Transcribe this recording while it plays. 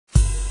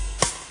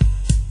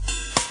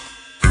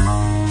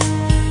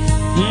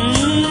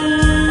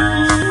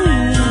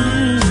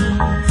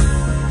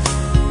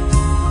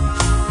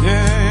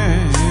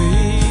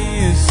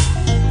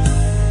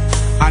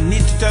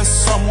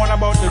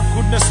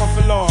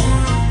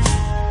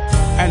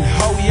and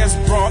how He has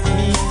brought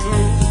me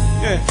through.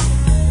 Yeah.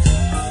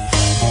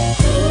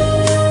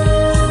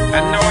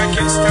 And now I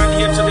can stand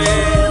here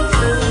today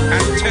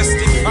and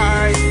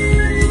testify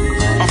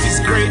of His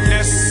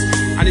greatness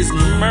and His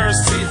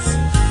mercies.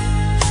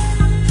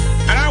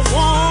 And I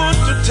want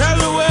to tell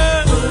the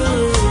world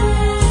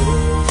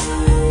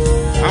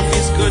of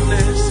His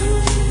goodness.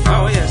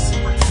 Oh yes.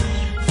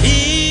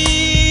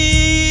 Healing.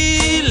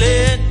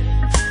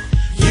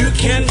 You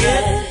can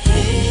get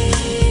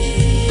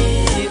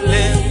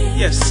healing.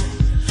 Yes.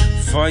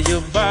 For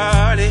your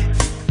body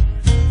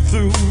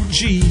through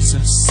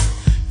Jesus.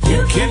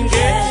 You can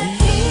get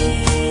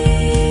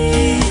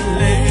healing.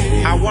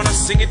 I want to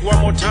sing it one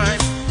more time.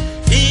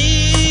 Healing.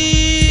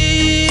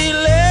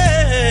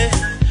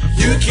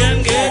 You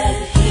can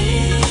get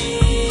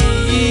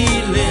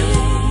healing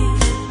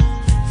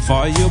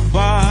for your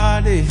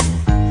body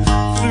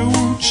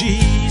through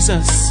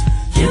Jesus.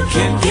 You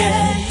can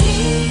get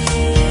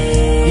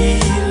healing.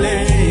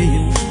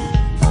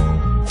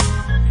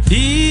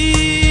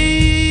 Healing.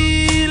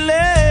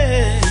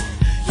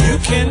 You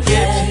can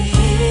get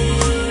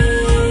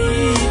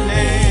healing.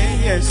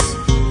 Yes,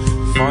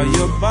 for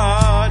your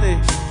body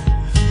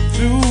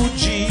through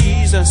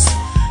Jesus.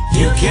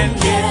 You can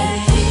get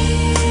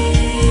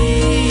healing.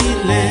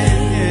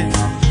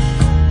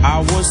 I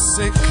was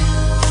sick,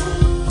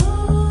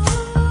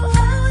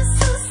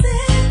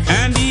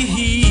 and He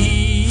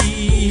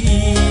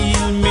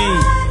healed me.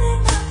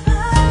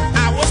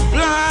 I was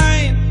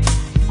blind,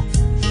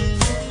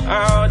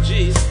 oh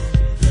Jesus,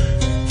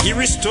 He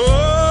restored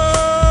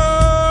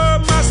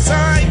my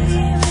sight.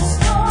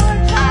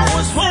 I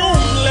was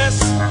homeless,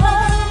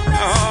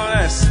 oh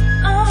yes,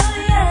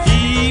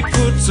 He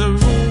puts a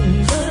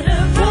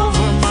roof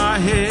over my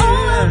head.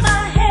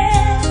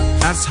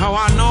 That's how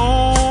I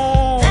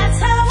know.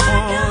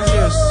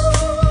 Yes,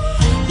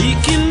 He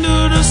can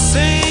do the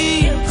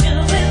same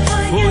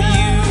for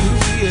you.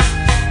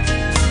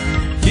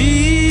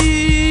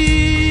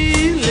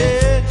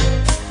 Healing.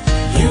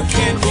 You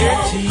can get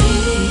healing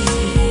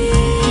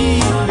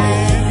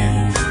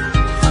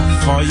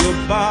for your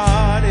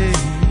body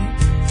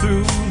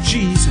through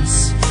Jesus.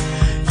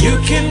 You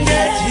can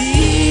get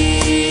healing.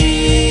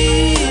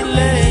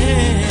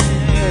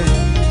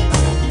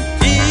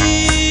 Healing.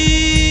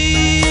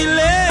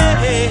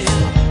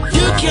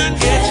 You can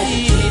get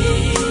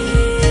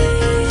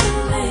healing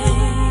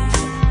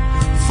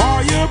for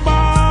your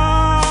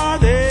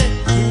body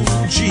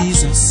through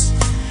Jesus.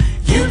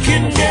 You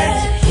can get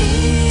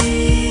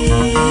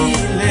healing.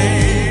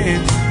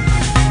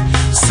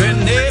 Say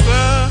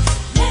neighbor,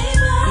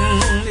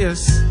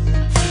 yes,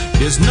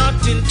 there's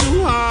nothing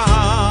too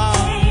hard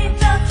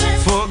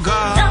for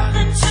God.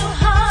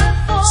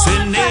 Say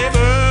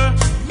neighbor,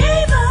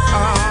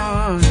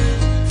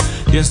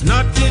 there's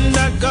nothing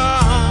that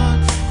God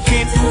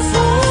can't do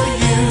for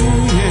you.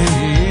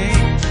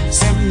 Yeah.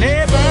 Say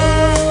neighbor,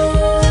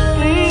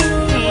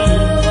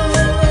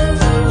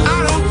 I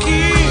don't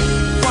care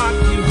what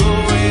you're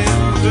going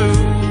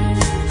through.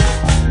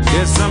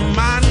 There's a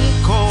man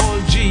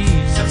called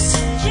Jesus,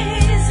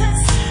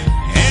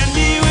 and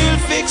He will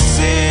fix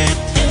it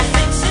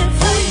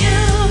for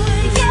you.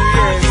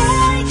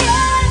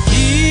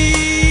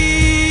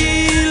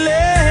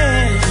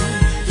 Healing.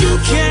 You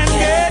can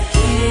get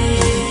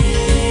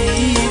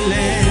healing,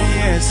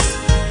 yes,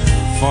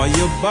 for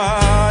your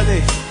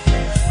body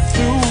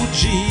through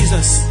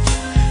Jesus.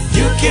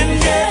 You can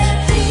get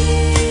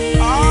healing.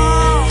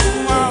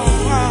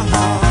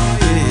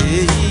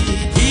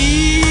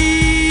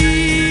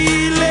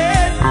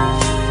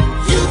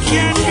 You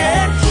can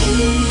get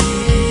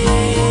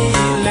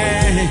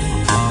healing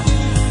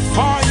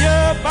for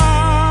your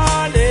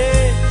body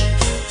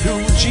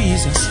through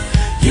Jesus.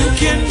 You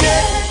can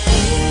get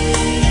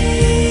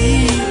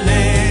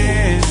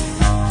healing.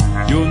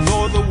 You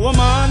know the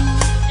woman,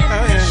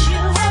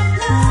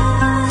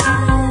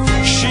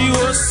 she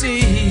was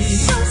sick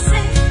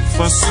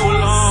for so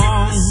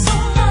long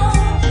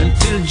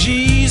until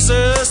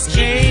Jesus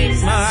came,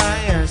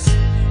 yes,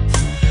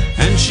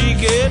 and she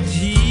get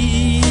healing.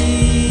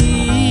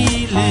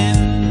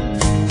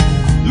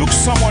 Look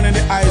someone in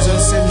the eyes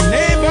and say,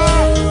 neighbor,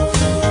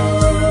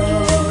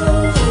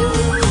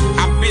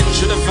 I've been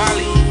to the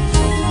valley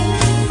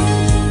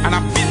and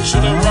I've been to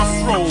the rough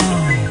road,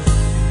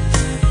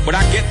 but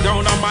I get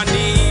down on my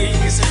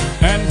knees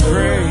and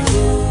pray,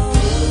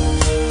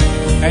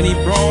 and He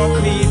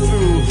brought me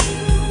through.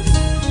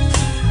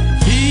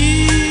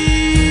 Healing.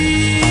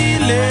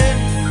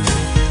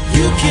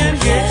 You can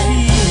get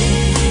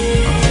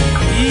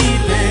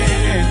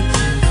healing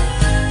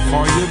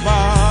for your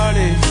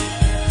body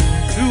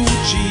through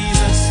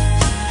Jesus.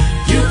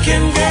 You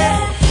can get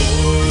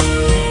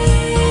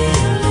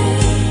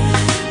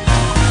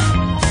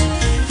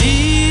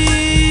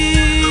healing.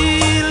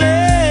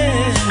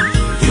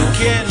 You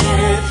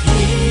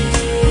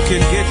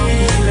can get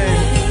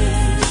healing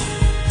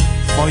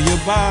for your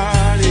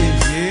body,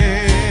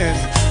 yes,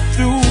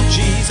 through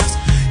Jesus.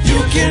 You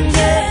can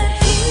get.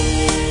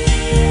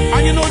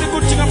 And you know the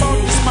good thing about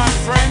this, my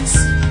friends,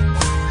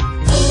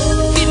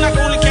 He not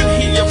only can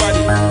heal your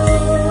body,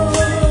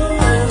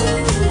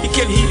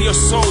 your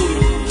soul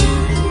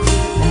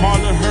from all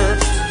the hurt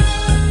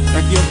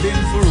that you've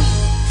been through.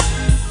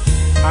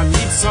 I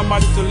need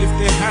somebody to lift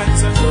their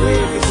hands and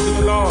wave it to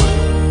the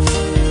Lord.